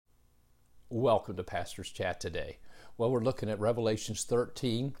Welcome to Pastor's Chat today. Well, we're looking at Revelations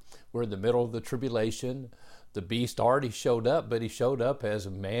 13. We're in the middle of the tribulation. The beast already showed up, but he showed up as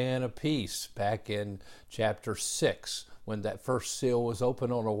a man of peace back in chapter 6 when that first seal was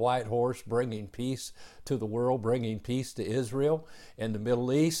opened on a white horse, bringing peace to the world, bringing peace to Israel and the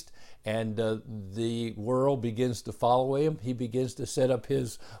Middle East. And the world begins to follow him. He begins to set up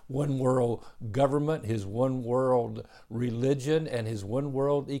his one world government, his one world religion, and his one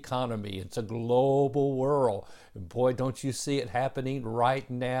world economy. It's a global world. And boy, don't you see it happening right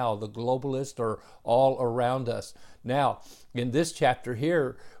now. The globalists are all around us. Now, in this chapter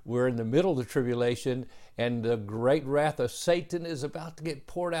here, we're in the middle of the tribulation, and the great wrath of Satan is about to get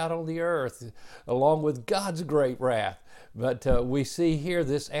poured out on the earth, along with God's great wrath. But we see here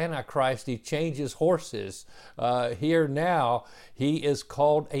this Antichrist, he changes horses. Here now, he is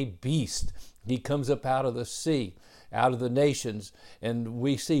called a beast. He comes up out of the sea, out of the nations. And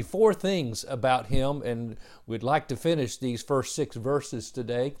we see four things about him, and we'd like to finish these first 6 verses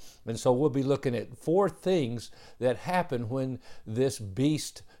today. And so we'll be looking at 4 things that happen when this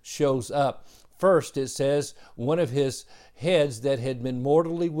beast shows up. First, it says one of his heads that had been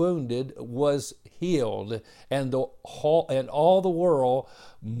mortally wounded was healed, and all the world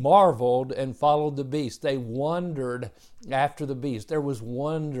marveled and followed the beast. They wondered after the beast. There was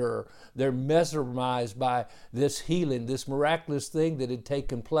wonder. They're mesmerized by this healing, this miraculous thing that had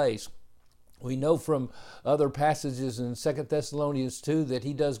taken place. We know from other passages in 2 Thessalonians 2 that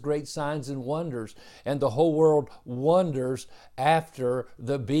he does great signs and wonders, and the whole world wonders after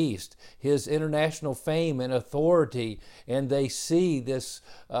the beast, his international fame and authority, and they see this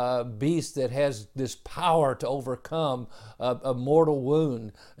beast that has this power to overcome a mortal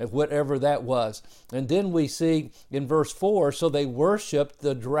wound, whatever that was. And then we see in verse 4, so they worshiped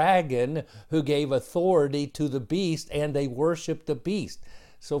the dragon who gave authority to the beast, and they worshiped the beast.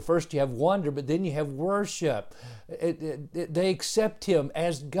 So first you have wonder, but then you have worship. They accept him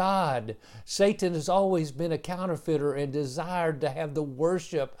as God. Satan has always been a counterfeiter and desired to have the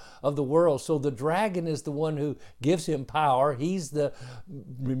worship of the world. So the dragon is the one who gives him power.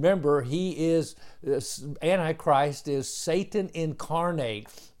 Remember, he is, Antichrist is Satan incarnate.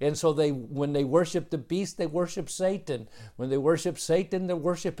 And so when they worship the beast, they worship Satan. When they worship Satan, they're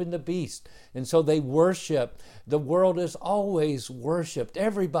worshiping the beast. And so they worship. The world is always worshiped.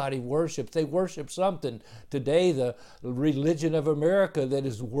 Everybody worships. They worship something. Today, the religion of America that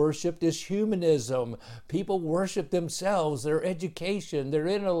is worshiped is humanism. People worship themselves, their education, their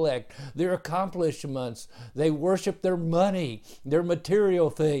intellect, their accomplishments. They worship their money, their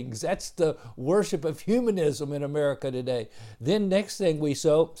material things. That's the worship of humanism in America today. Then next thing we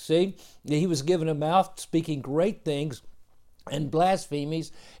see, he was given a mouth speaking great things and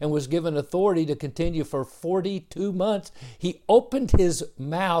blasphemies, and was given authority to continue for 42 months. He opened his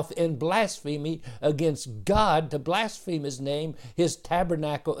mouth in blasphemy against God, to blaspheme his name, his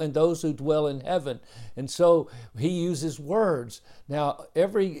tabernacle, and those who dwell in heaven. And so he uses words. Now,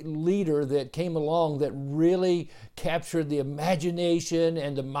 every leader that came along that really captured the imagination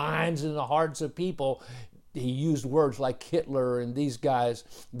and the minds and the hearts of people, he used words like Hitler and these guys.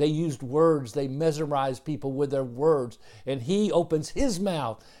 They used words. They mesmerized people with their words. And he opens his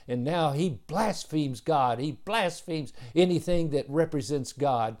mouth, and now he blasphemes God. He blasphemes anything that represents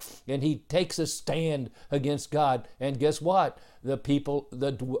God. And he takes a stand against God. And guess what? The people,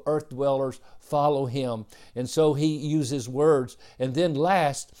 the earth dwellers, follow him. And so he uses words. And then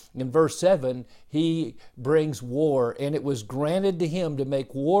last, in verse 7, he brings war. And it was granted to him to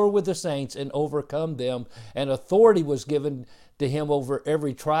make war with the saints and overcome them. And authority was given to him over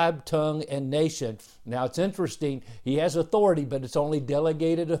every tribe, tongue, and nation. Now it's interesting, he has authority, but it's only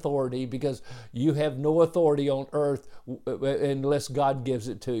delegated authority, because you have no authority on earth unless God gives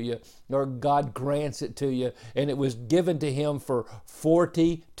it to you, or God grants it to you. And it was given to him for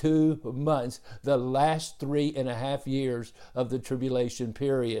 42 months, the last 3.5 years of the tribulation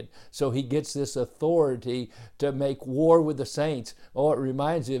period. So he gets this authority to make war with the saints. Oh, it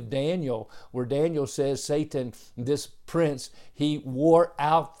reminds me of Daniel, where Daniel says Satan, this prince, he wore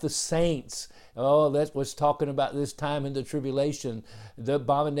out the saints. Oh, that was talking about this time in the tribulation. The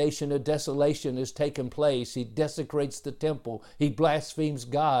abomination of desolation has taken place. He desecrates the temple. He blasphemes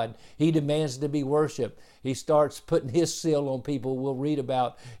God. He demands to be worshiped. He starts putting his seal on people we'll read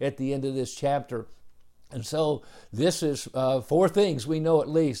about at the end of this chapter. And so this is 4 things we know at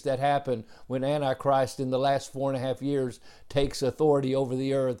least that happen when Antichrist in the last 4.5 years takes authority over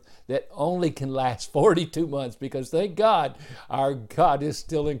the earth, that only can last 42 months, because thank God our God is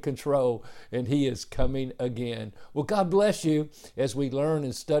still in control and he is coming again. Well, God bless you as we learn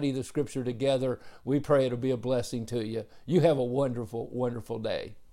and study the scripture together. We pray it'll be a blessing to you. You have a wonderful, wonderful day.